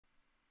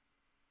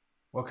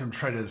Welcome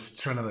traders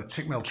to another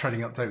Tickmill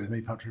trading update with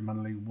me, Patrick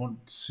Munnelly.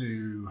 Want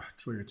to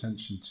draw your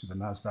attention to the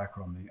Nasdaq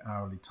on the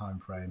hourly time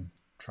frame,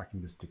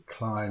 tracking this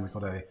decline. We've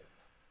got a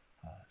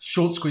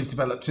short squeeze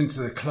developed into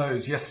the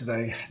close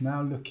yesterday.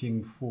 Now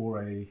looking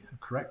for a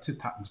corrected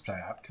pattern to play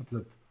out. A couple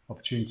of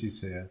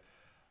opportunities here.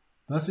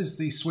 Versus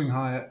the swing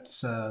high at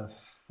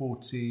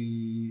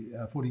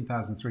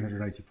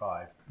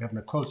 14,385. We have an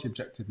equality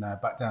objective now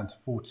back down to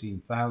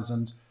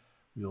 14,000.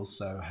 We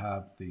also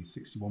have the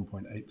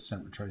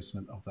 61.8%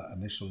 retracement of that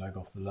initial leg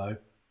off the low.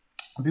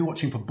 I'll be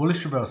watching for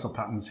bullish reversal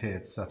patterns here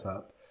to set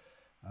up.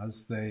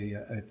 As they,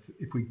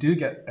 if we do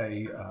get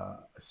a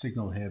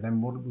signal here,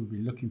 then what we'll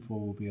be looking for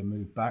will be a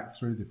move back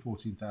through the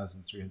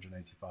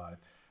 14,385.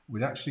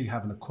 We'd actually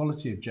have an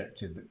equality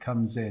objective that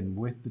comes in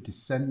with the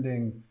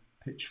descending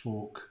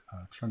pitchfork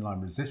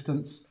trendline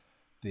resistance,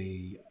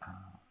 the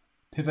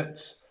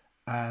pivots,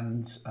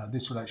 and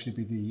this would actually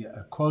be the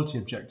quality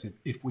objective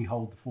if we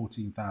hold the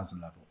 14,000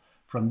 level.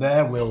 From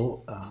there,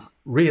 we'll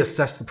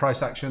reassess the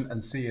price action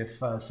and see if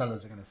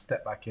sellers are going to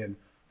step back in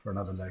for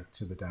another leg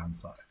to the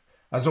downside.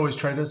 As always,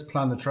 traders,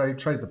 plan the trade,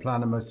 trade the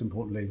plan, and most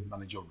importantly,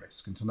 manage your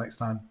risk. Until next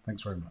time,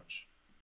 thanks very much.